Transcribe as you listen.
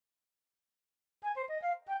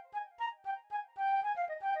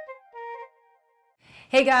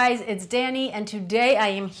Hey guys, it's Danny, and today I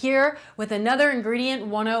am here with another ingredient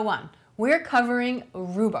 101. We're covering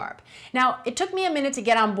rhubarb. Now, it took me a minute to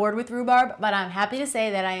get on board with rhubarb, but I'm happy to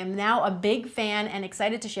say that I am now a big fan and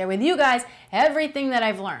excited to share with you guys everything that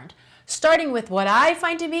I've learned. Starting with what I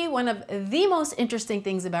find to be one of the most interesting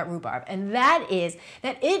things about rhubarb, and that is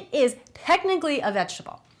that it is technically a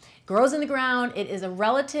vegetable. It grows in the ground, it is a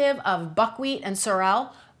relative of buckwheat and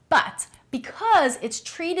sorrel, but because it's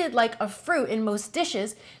treated like a fruit in most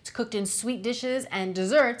dishes, it's cooked in sweet dishes and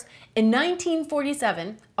desserts, in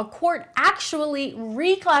 1947, a court actually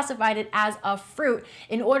reclassified it as a fruit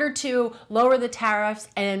in order to lower the tariffs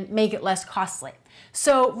and make it less costly.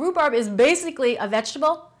 So rhubarb is basically a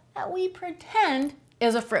vegetable that we pretend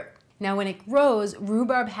is a fruit. Now when it grows,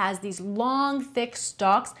 rhubarb has these long, thick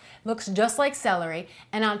stalks, looks just like celery,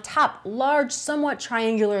 and on top, large, somewhat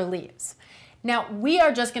triangular leaves. Now, we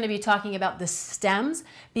are just going to be talking about the stems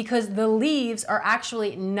because the leaves are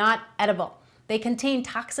actually not edible. They contain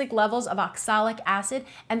toxic levels of oxalic acid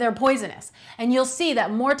and they're poisonous. And you'll see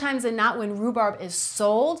that more times than not when rhubarb is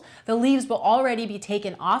sold, the leaves will already be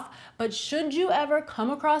taken off. But should you ever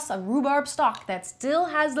come across a rhubarb stalk that still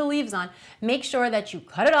has the leaves on, make sure that you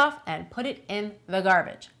cut it off and put it in the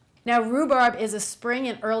garbage. Now, rhubarb is a spring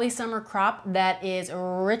and early summer crop that is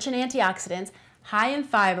rich in antioxidants, high in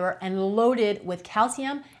fiber, and loaded with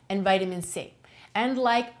calcium and vitamin C. And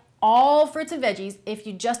like all fruits and veggies, if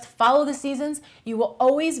you just follow the seasons, you will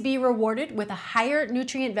always be rewarded with a higher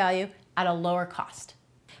nutrient value at a lower cost.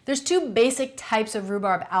 There's two basic types of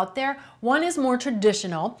rhubarb out there. One is more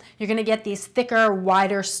traditional. You're gonna get these thicker,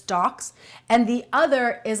 wider stalks. And the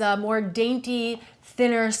other is a more dainty,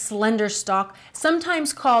 thinner, slender stalk,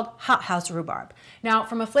 sometimes called hothouse rhubarb. Now,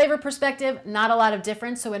 from a flavor perspective, not a lot of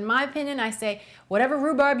difference. So in my opinion, I say whatever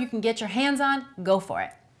rhubarb you can get your hands on, go for it.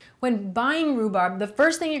 When buying rhubarb, the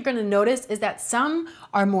first thing you're gonna notice is that some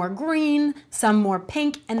are more green, some more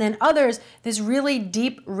pink, and then others, this really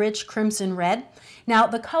deep, rich crimson red. Now,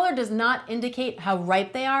 the color does not indicate how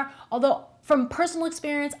ripe they are, although from personal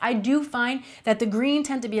experience, I do find that the green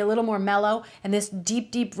tend to be a little more mellow and this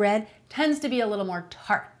deep, deep red tends to be a little more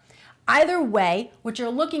tart. Either way, what you're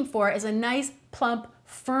looking for is a nice, plump,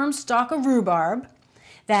 firm stalk of rhubarb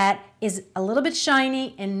that is a little bit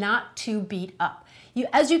shiny and not too beat up.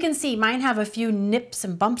 As you can see, mine have a few nips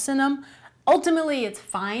and bumps in them. Ultimately, it's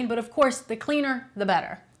fine, but of course, the cleaner, the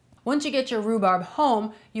better. Once you get your rhubarb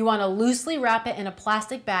home, you want to loosely wrap it in a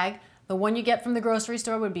plastic bag. The one you get from the grocery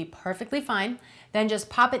store would be perfectly fine. Then just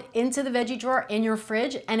pop it into the veggie drawer in your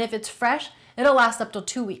fridge, and if it's fresh, it'll last up to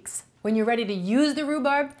 2 weeks. When you're ready to use the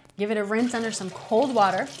rhubarb, give it a rinse under some cold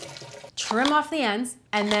water, trim off the ends,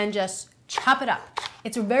 and then just chop it up.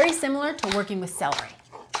 It's very similar to working with celery.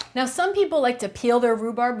 Now, some people like to peel their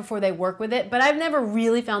rhubarb before they work with it, but I've never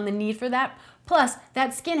really found the need for that. Plus,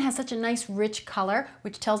 that skin has such a nice rich color,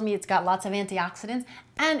 which tells me it's got lots of antioxidants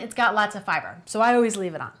and it's got lots of fiber, so I always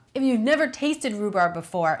leave it on. If you've never tasted rhubarb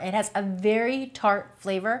before, it has a very tart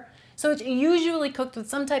flavor, so it's usually cooked with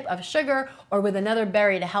some type of sugar or with another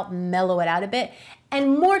berry to help mellow it out a bit,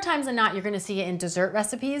 and more times than not, you're gonna see it in dessert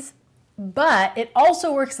recipes. But it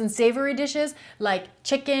also works in savory dishes like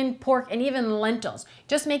chicken, pork, and even lentils.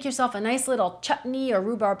 Just make yourself a nice little chutney or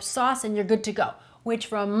rhubarb sauce and you're good to go.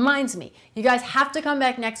 Which reminds me, you guys have to come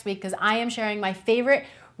back next week because I am sharing my favorite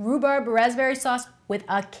rhubarb raspberry sauce with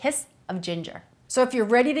a kiss of ginger. So if you're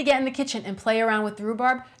ready to get in the kitchen and play around with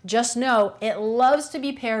rhubarb, just know it loves to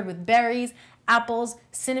be paired with berries, apples,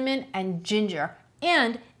 cinnamon, and ginger.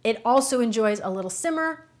 And it also enjoys a little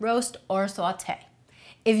simmer, roast, or saute.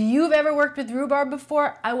 If you've ever worked with rhubarb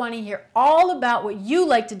before, I want to hear all about what you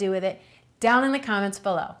like to do with it down in the comments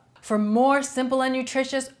below. For more simple and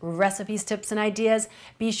nutritious recipes, tips, and ideas,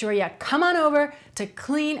 be sure you come on over to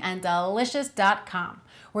cleananddelicious.com,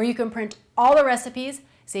 where you can print all the recipes,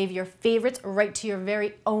 save your favorites right to your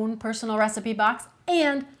very own personal recipe box,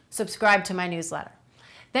 and subscribe to my newsletter.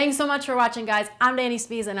 Thanks so much for watching, guys. I'm Danny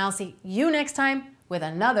Spees, and I'll see you next time with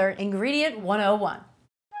another Ingredient 101.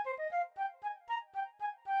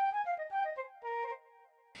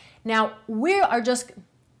 Now, rhubarb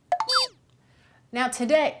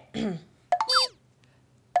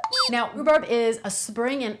is a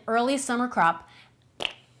spring and early summer crop